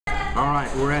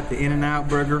Alright, we're at the In-N-Out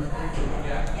Burger.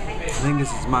 I think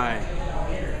this is my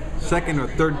second or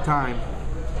third time.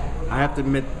 I have to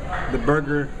admit, the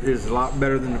burger is a lot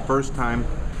better than the first time.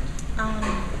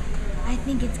 I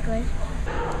think it's good.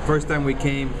 First time we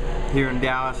came here in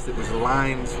Dallas, it was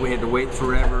lines. We had to wait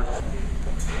forever.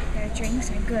 Their drinks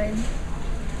are good.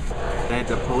 They had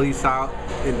the police out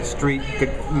in the street,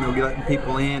 letting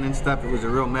people in and stuff. It was a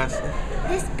real mess.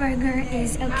 This burger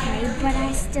is okay, but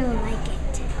I still like it.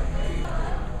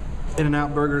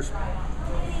 In-N-Out Burgers,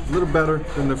 a little better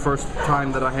than the first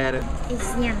time that I had it. It's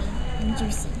yummy and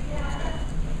juicy.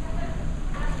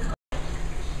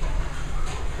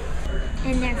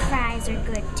 And their fries are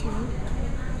good too.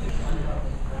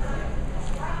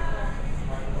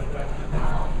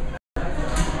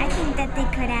 I think that they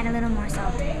could add a little more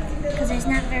salt, because there's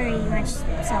not very much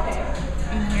salt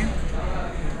in here.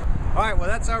 Alright, well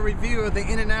that's our review of the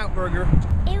In-N-Out Burger.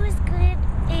 It was good,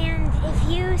 and if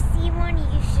you see one,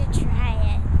 you should try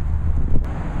it.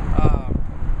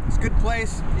 It's a good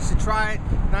place. You should try it.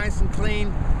 Nice and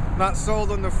clean. Not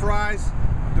sold on the fries.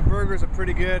 The burgers are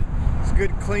pretty good. It's a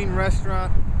good, clean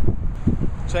restaurant.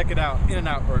 Check it out.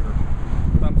 In-N-Out Burger.